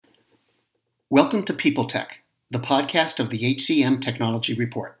Welcome to People Tech, the podcast of the HCM Technology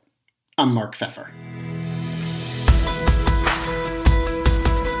Report. I'm Mark Pfeffer.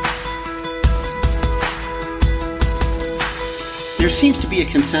 There seems to be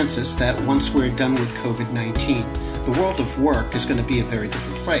a consensus that once we're done with COVID-19, the world of work is going to be a very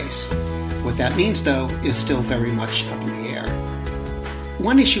different place. What that means, though, is still very much up in the air.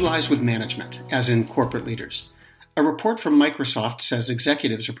 One issue lies with management, as in corporate leaders. A report from Microsoft says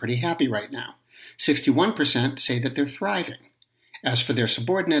executives are pretty happy right now. 61% say that they're thriving. As for their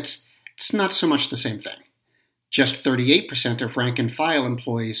subordinates, it's not so much the same thing. Just 38% of rank-and-file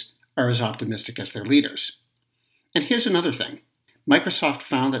employees are as optimistic as their leaders. And here's another thing. Microsoft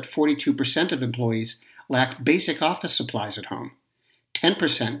found that 42% of employees lack basic office supplies at home.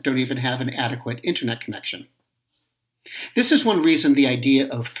 10% don't even have an adequate internet connection. This is one reason the idea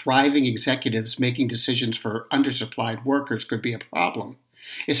of thriving executives making decisions for undersupplied workers could be a problem,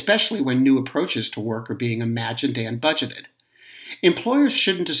 especially when new approaches to work are being imagined and budgeted. Employers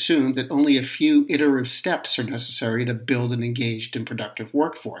shouldn't assume that only a few iterative steps are necessary to build an engaged and productive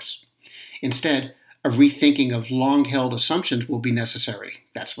workforce. Instead, a rethinking of long-held assumptions will be necessary.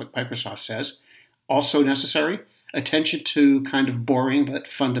 That's what Microsoft says. Also necessary, attention to kind of boring but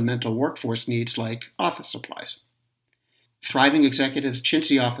fundamental workforce needs like office supplies. Thriving executives,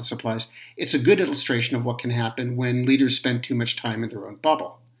 chintzy office supplies, it's a good illustration of what can happen when leaders spend too much time in their own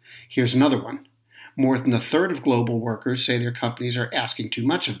bubble. Here's another one. More than a third of global workers say their companies are asking too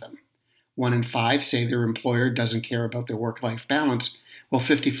much of them. 1 in 5 say their employer doesn't care about their work-life balance, while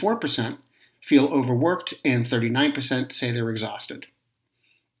 54% feel overworked and 39% say they're exhausted.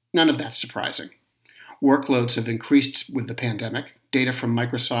 None of that's surprising. Workloads have increased with the pandemic. Data from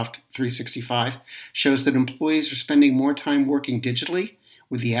Microsoft 365 shows that employees are spending more time working digitally,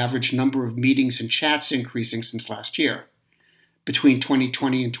 with the average number of meetings and chats increasing since last year. Between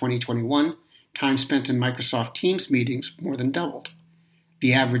 2020 and 2021, time spent in Microsoft Teams meetings more than doubled.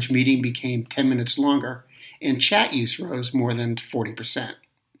 The average meeting became 10 minutes longer, and chat use rose more than 40%.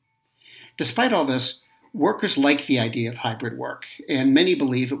 Despite all this, workers like the idea of hybrid work, and many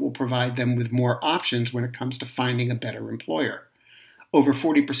believe it will provide them with more options when it comes to finding a better employer. Over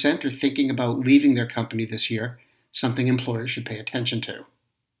 40% are thinking about leaving their company this year, something employers should pay attention to.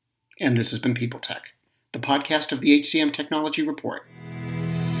 And this has been People Tech, the podcast of the HCM Technology Report.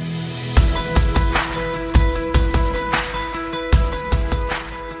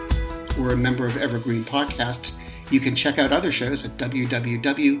 We're a member of Evergreen Podcasts. You can check out other shows at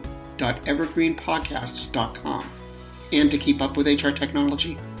www.evergreenpodcasts.com. And to keep up with HR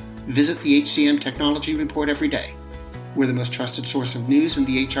technology, visit the HCM Technology Report every day. We're the most trusted source of news in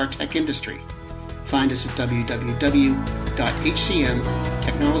the HR tech industry. Find us at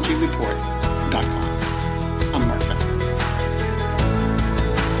www.hcmtechnologyreport.com. I'm Mark Pfeffer.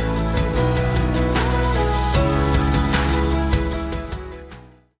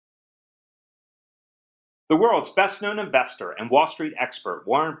 The world's best-known investor and Wall Street expert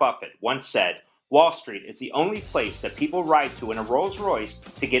Warren Buffett once said, "Wall Street is the only place that people ride to in a Rolls-Royce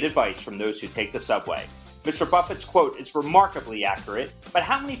to get advice from those who take the subway." Mr. Buffett's quote is remarkably accurate, but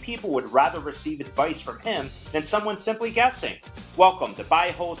how many people would rather receive advice from him than someone simply guessing? Welcome to Buy,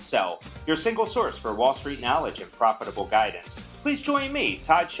 Hold, Sell, your single source for Wall Street knowledge and profitable guidance. Please join me,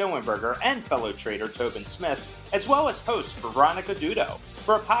 Todd Schoenberger, and fellow trader Tobin Smith, as well as host Veronica Dudo,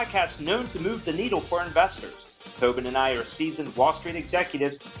 for a podcast known to move the needle for investors. Tobin and I are seasoned Wall Street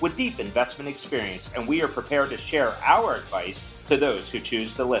executives with deep investment experience, and we are prepared to share our advice to those who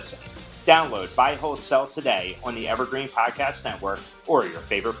choose to listen. Download Buy, Hold, Sell today on the Evergreen Podcast Network or your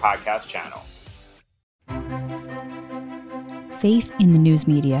favorite podcast channel. Faith in the news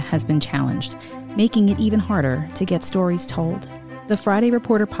media has been challenged, making it even harder to get stories told. The Friday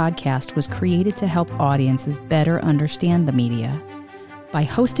Reporter podcast was created to help audiences better understand the media by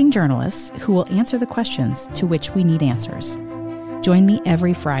hosting journalists who will answer the questions to which we need answers. Join me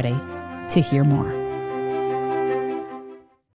every Friday to hear more.